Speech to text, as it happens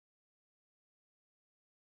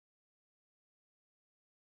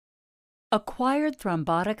Acquired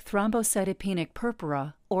thrombotic thrombocytopenic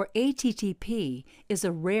purpura, or ATTP, is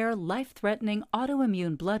a rare, life-threatening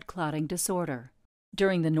autoimmune blood clotting disorder.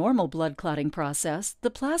 During the normal blood clotting process, the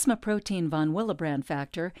plasma protein von Willebrand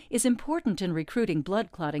factor is important in recruiting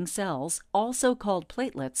blood clotting cells, also called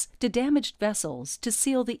platelets, to damaged vessels to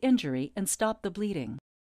seal the injury and stop the bleeding.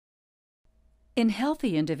 In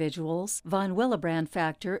healthy individuals, von Willebrand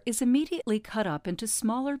factor is immediately cut up into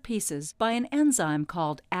smaller pieces by an enzyme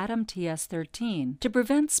called ADAMTS13 to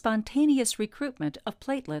prevent spontaneous recruitment of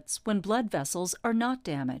platelets when blood vessels are not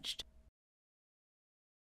damaged.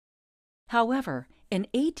 However, in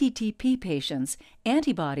ATTP patients,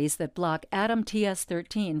 antibodies that block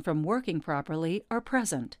ADAMTS13 from working properly are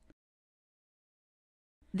present.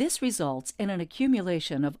 This results in an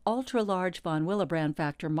accumulation of ultra-large von Willebrand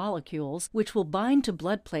factor molecules which will bind to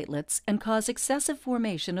blood platelets and cause excessive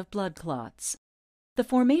formation of blood clots. The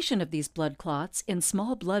formation of these blood clots in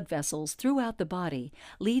small blood vessels throughout the body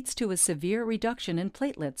leads to a severe reduction in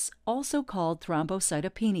platelets, also called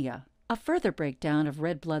thrombocytopenia, a further breakdown of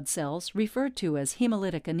red blood cells referred to as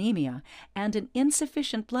hemolytic anemia, and an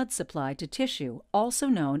insufficient blood supply to tissue, also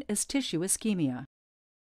known as tissue ischemia.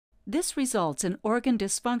 This results in organ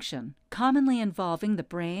dysfunction, commonly involving the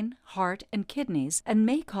brain, heart, and kidneys, and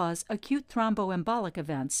may cause acute thromboembolic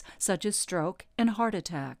events such as stroke and heart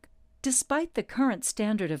attack. Despite the current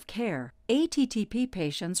standard of care, ATTP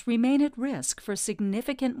patients remain at risk for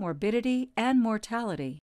significant morbidity and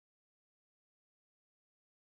mortality.